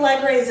 oblique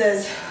leg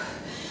raises.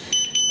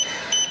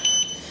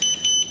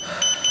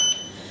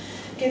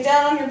 Get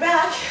down on your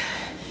back.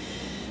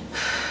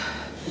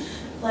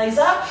 Legs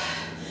up.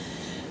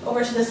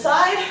 Over to the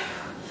side.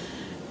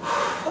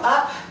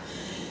 Up.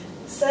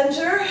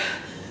 Center.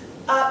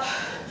 Up.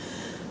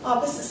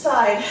 Opposite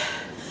side.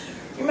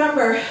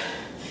 Remember,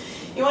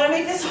 you want to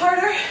make this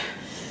harder?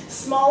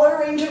 Smaller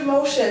range of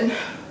motion.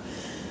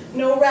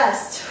 No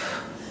rest.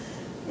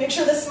 Make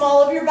sure the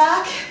small of your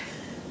back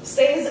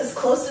stays as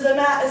close to the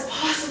mat as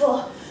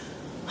possible.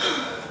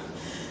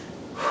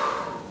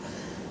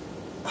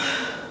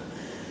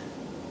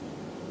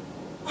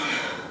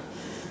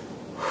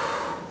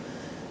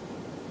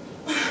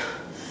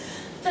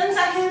 10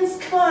 seconds,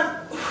 come on.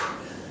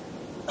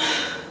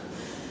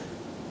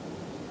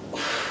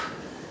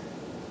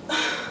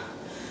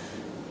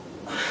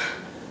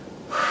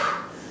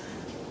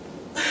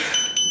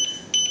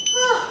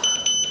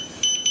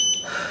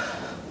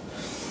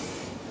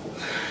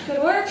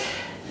 Good work.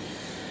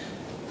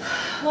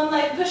 One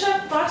leg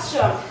push-up, box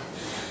jump.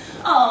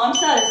 Oh, I'm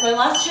sad. It's my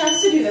last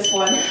chance to do this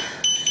one.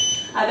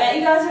 I bet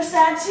you guys are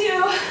sad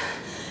too.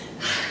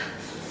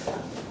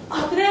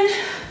 Hop it in,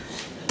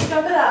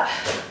 jump it up.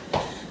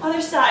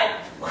 Other side.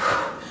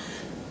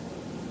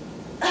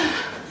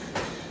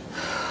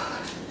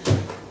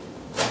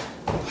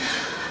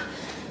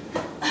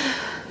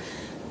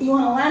 You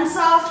want to land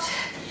soft.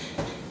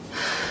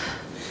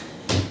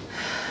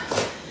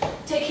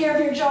 Take care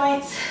of your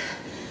joints.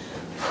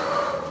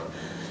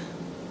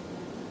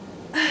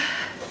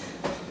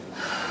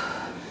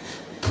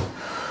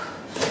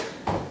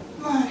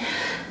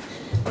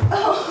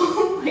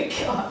 Oh my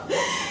God.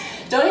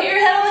 Don't hit your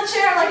head on the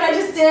chair like I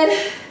just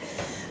did.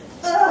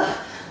 Ugh.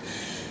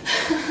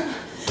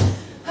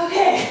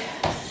 Okay,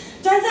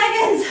 10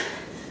 seconds.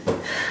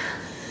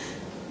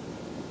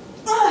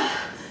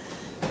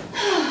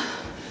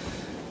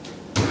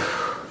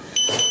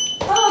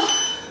 Oh,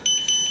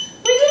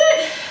 we did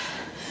it.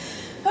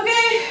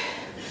 Okay,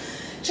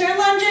 turn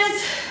lunges.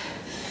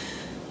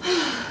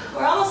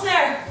 We're almost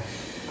there.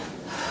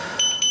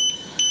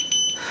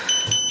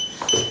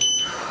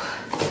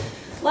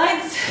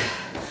 Legs,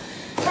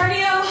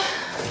 cardio,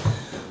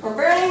 we're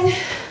burning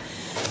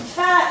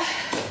fat,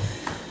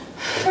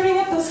 burning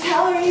up those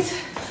calories,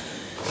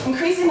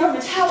 increasing our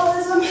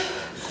metabolism.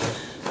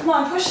 Come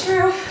on, push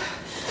through.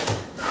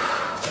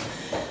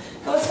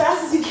 Go as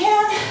fast as you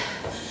can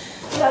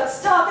without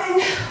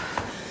stopping.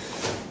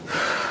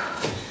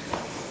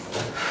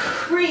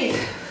 Breathe.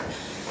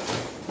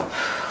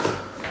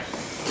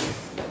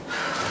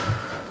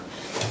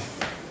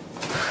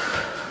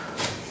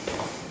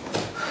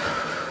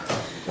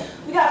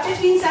 We got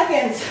 15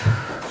 seconds.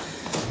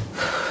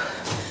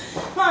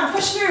 Come on,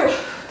 push through.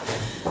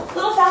 A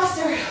little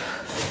faster.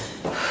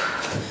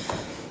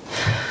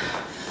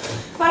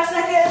 5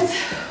 seconds.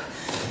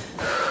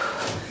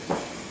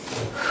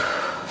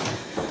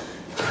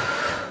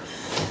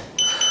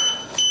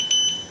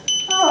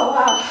 Oh,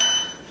 wow.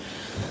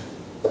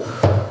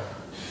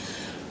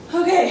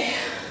 Okay.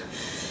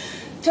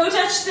 Toe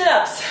touch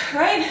sit-ups,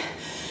 right?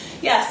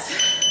 Yes.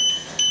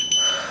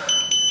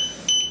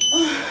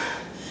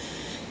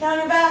 Down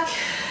your back.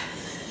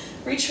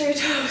 Reach for your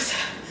toes.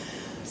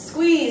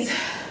 Squeeze.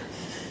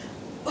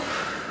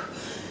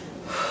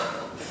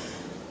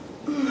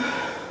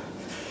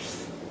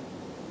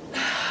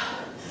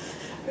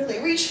 Really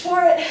reach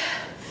for it.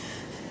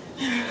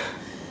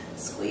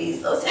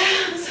 Squeeze those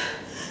abs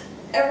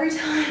every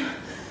time.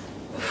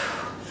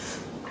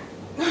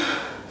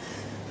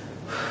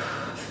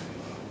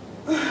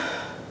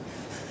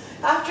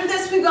 After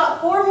this, we've got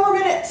 4 more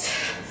minutes.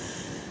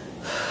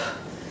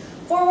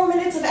 4 more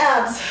minutes of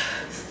abs.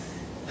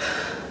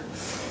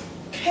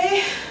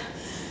 Okay?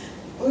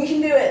 We can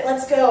can do it.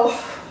 Let's go.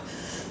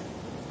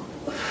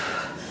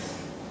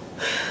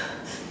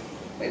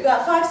 We've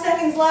got 5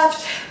 seconds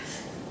left.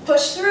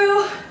 Push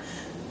through.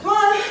 Come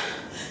on.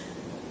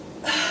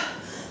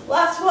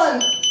 Last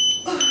one.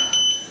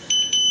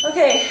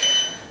 Okay.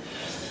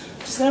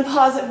 Just gonna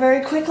pause it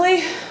very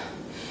quickly.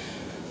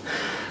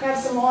 Grab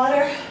some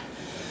water.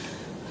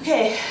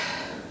 Okay.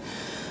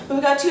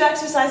 We've got 2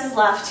 exercises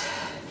left,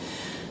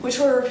 which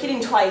we're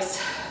repeating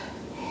twice.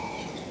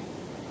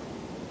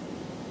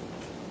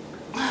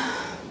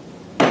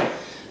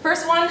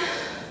 First one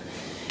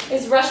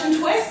is Russian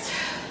twist.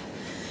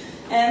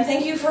 And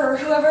thank you for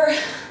whoever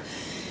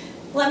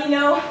let me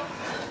know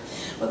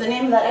what the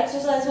name of that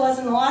exercise was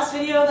in the last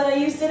video that I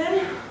used it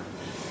in.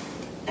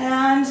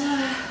 And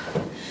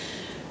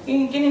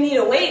you're gonna need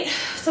a weight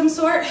of some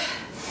sort,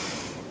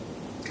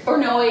 or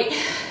no weight.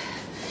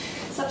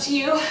 It's up to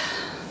you.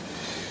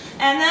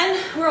 And then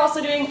we're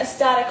also doing a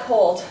static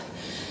hold.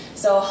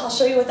 So I'll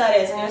show you what that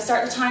is. I'm gonna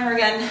start the timer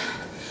again,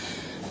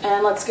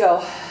 and let's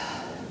go.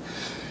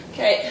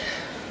 Okay,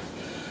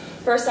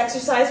 first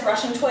exercise,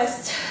 Russian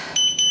twist.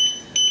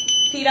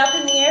 Feet up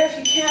in the air if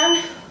you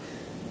can.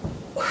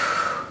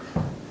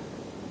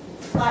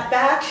 Flat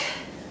back.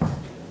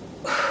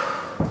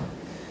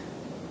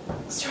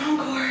 Strong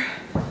core.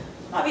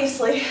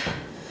 Obviously,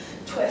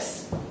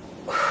 twist.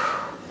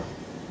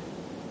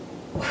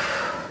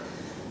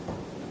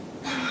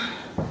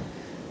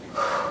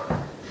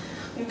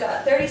 We've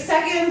got 30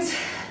 seconds.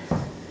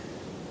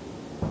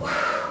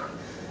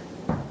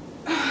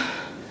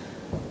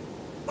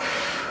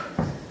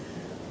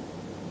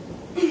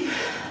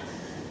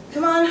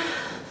 Come on.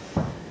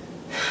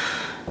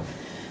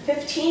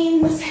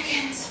 15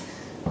 seconds.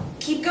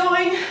 Keep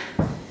going.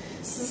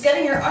 This is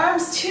getting your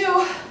arms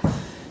too,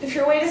 if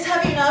your weight is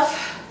heavy enough.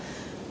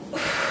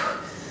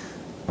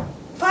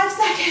 5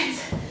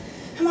 seconds.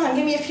 Come on,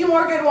 give me a few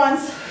more good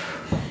ones.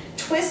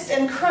 Twist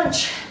and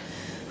crunch.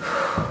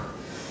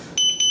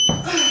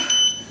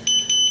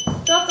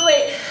 Drop the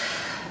weight.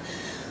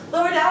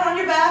 Lower down on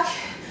your back.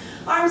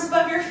 Arms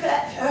above your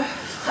feet.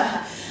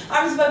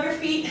 Arms above your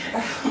feet.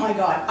 Oh my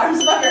God.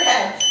 Arms above your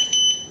head.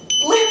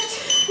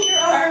 Lift your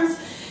arms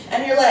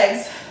and your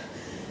legs.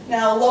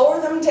 Now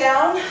lower them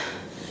down.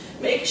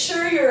 Make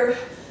sure your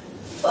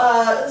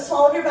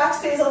small of your back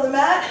stays on the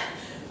mat.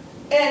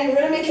 And you're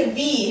going to make a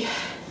V.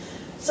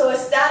 So a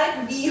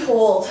static V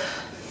hold.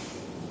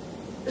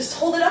 Just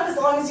hold it up as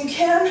long as you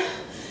can.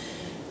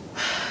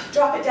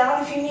 Drop it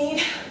down if you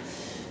need.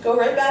 Go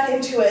right back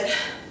into it.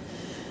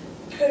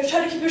 You're going to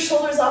try to keep your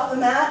shoulders off the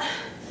mat.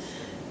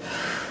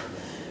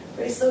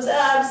 Brace those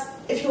abs.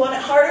 If you want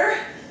it harder,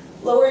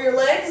 lower your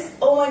legs.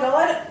 Oh my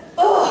God.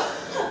 Oh.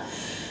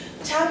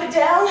 Tap it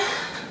down.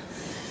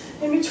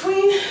 In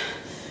between.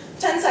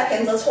 10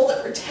 seconds. Let's hold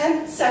it for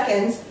 10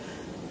 seconds.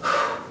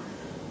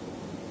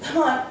 Come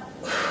on.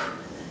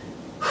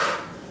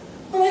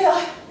 Oh my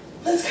God.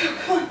 Let's go.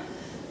 Come on.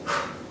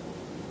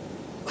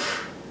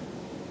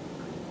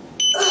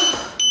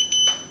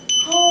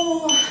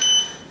 Oh.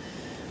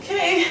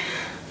 Okay.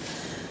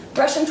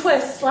 Russian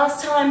twist.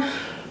 Last time.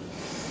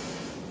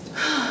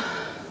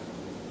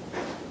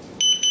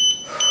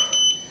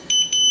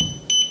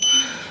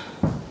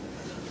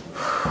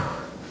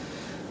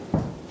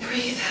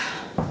 Breathe.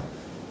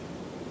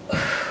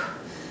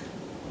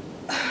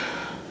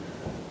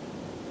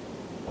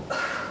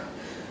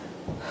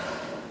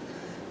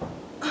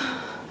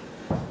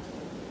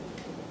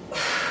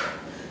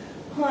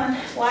 Come on,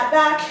 flat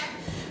back.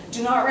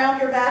 Do not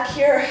round your back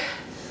here.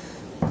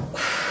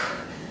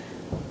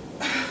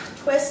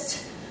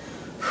 Twist.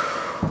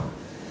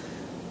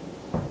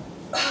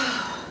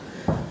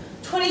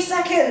 20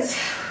 seconds.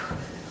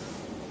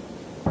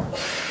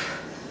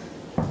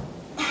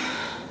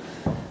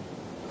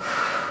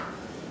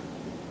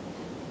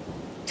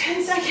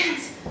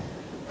 Seconds.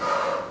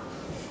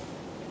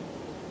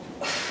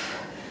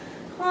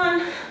 Come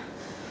on.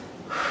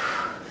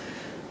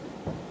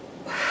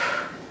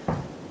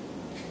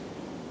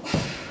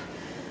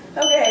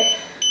 Okay.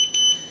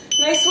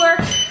 Nice work.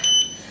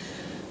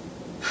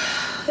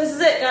 This is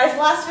it, guys.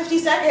 Last 50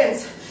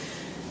 seconds.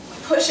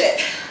 Push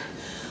it.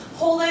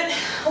 Hold it.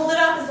 Hold it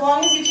up as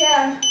long as you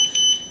can.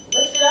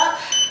 Lift it up.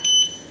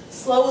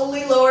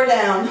 Slowly lower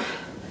down.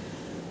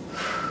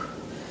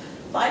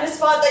 Find a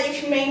spot that you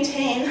can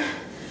maintain.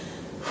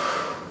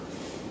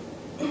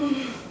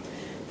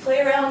 Play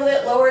around with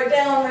it, lower it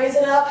down, raise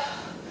it up.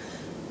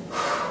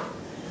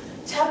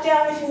 Tap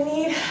down if you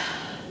need.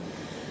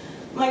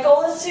 My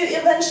goal is to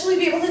eventually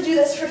be able to do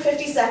this for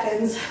 50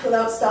 seconds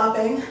without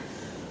stopping.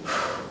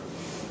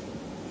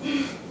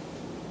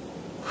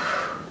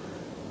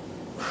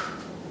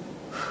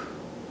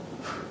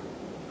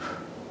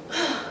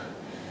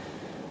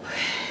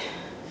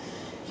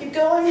 Keep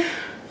going.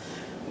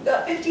 We've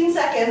got 15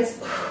 seconds.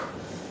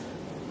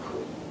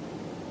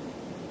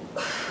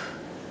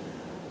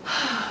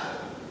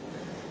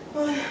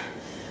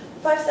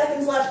 5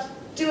 seconds left.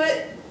 Do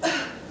it.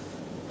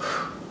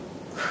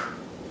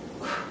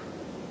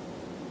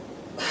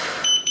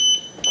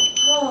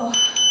 Oh.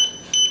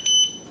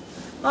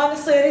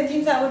 Honestly, I didn't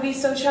think that would be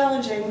so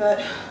challenging, but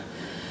it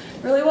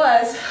really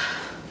was.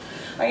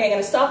 Okay, I'm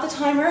gonna stop the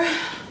timer.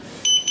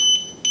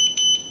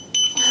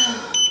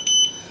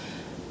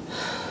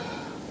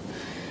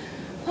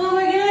 Oh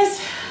my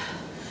goodness.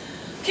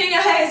 Okay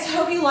guys,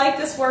 hope you like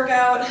this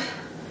workout.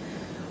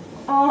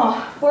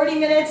 40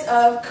 minutes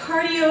of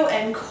cardio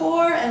and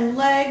core and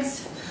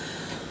legs.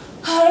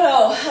 I don't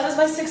know, how does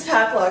my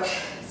six-pack look?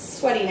 It's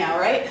sweaty now,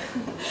 right?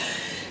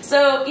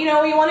 So, you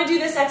know, you want to do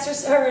this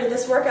exercise or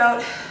this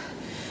workout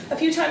a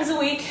few times a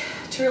week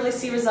to really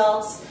see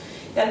results.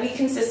 You got to be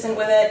consistent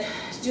with it.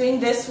 Doing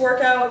this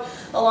workout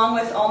along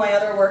with all my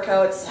other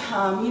workouts,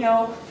 you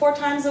know, 4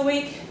 times a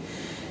week,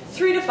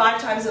 3 to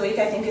 5 times a week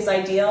I think is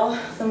ideal.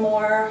 The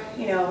more,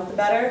 you know, the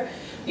better.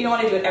 You don't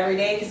want to do it every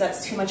day because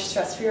that's too much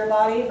stress for your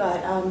body,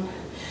 but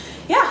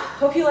yeah,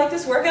 hope you like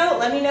this workout.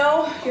 Let me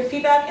know your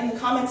feedback in the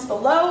comments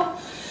below.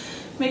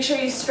 Make sure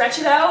you stretch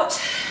it out.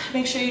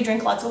 Make sure you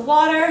drink lots of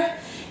water,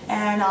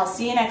 and I'll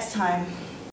see you next time.